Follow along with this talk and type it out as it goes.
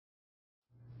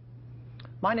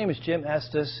My name is Jim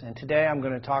Estes, and today I'm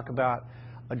going to talk about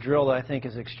a drill that I think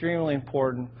is extremely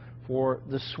important for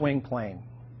the swing plane.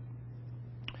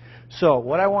 So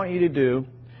what I want you to do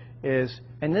is,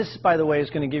 and this by the way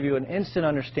is going to give you an instant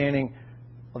understanding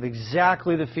of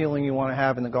exactly the feeling you want to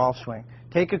have in the golf swing.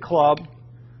 Take a club,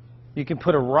 you can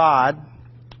put a rod,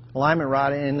 alignment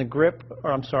rod in the grip,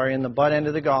 or I'm sorry, in the butt end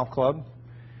of the golf club.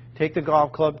 Take the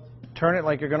golf club, turn it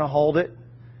like you're going to hold it,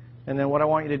 and then what I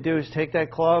want you to do is take that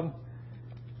club,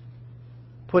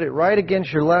 put it right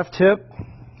against your left hip,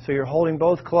 so you're holding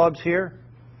both clubs here.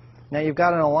 Now you've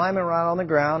got an alignment rod on the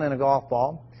ground and a golf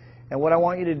ball, and what I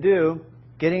want you to do,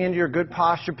 getting into your good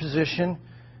posture position,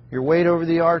 your weight over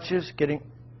the arches,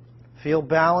 feel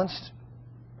balanced.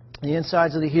 The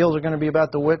insides of the heels are going to be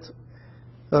about the width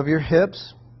of your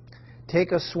hips.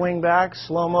 Take a swing back,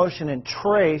 slow motion, and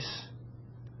trace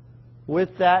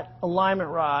with that alignment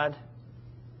rod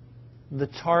the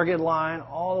target line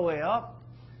all the way up.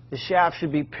 The shaft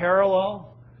should be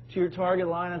parallel to your target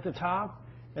line at the top,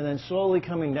 and then slowly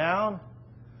coming down,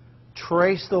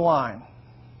 trace the line.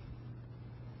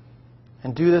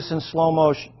 And do this in slow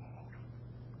motion.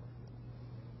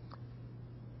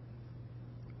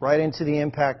 Right into the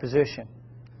impact position.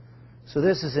 So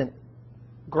this is a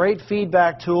great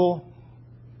feedback tool,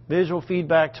 visual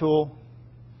feedback tool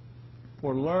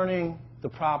for learning the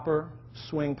proper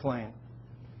swing plane.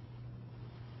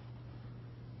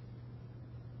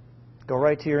 Go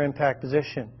right to your impact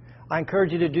position. I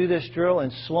encourage you to do this drill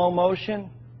in slow motion,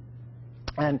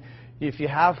 and if you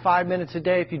have 5 minutes a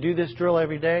day, if you do this drill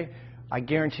every day, I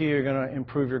guarantee you're going to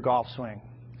improve your golf swing.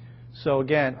 So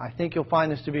again, I think you'll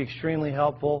find this to be extremely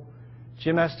helpful.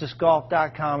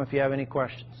 JimEstesGolf.com if you have any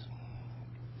questions.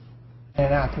 In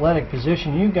an athletic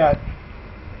position, you've got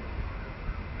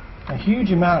a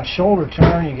huge amount of shoulder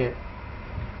turn,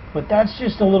 but that's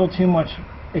just a little too much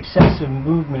excessive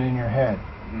movement in your head.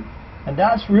 And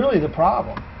that's really the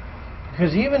problem.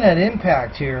 Because even at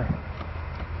impact here,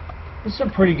 this is a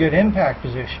pretty good impact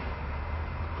position.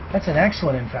 That's an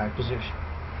excellent impact position.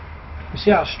 You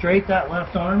see how straight that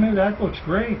left arm is? That looks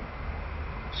great.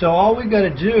 So all we've got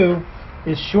to do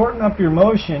is shorten up your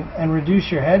motion and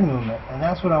reduce your head movement. And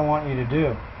that's what I want you to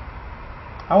do.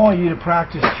 I want you to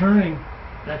practice turning.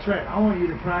 That's right. I want you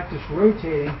to practice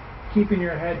rotating, keeping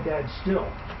your head dead still.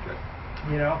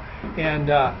 You know? And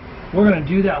we're going to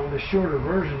do that with a shorter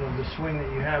version of the swing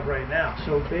that you have right now.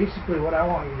 So basically what I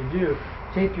want you to do,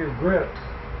 take your grip,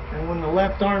 and when the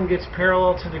left arm gets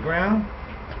parallel to the ground,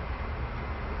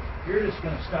 you're just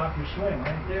going to stop your swing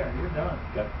right there. You're done.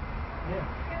 Yep.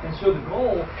 Yeah. And so the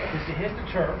goal is to hit the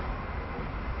turf.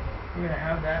 You're going to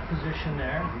have that position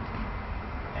there.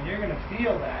 And you're going to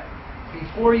feel that.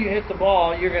 Before you hit the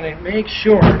ball, you're going to make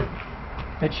sure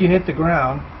that you hit the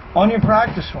ground on your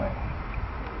practice swing.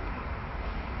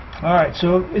 Alright,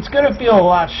 so it's going to feel a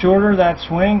lot shorter, that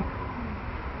swing,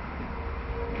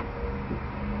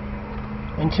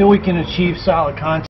 until we can achieve solid contact.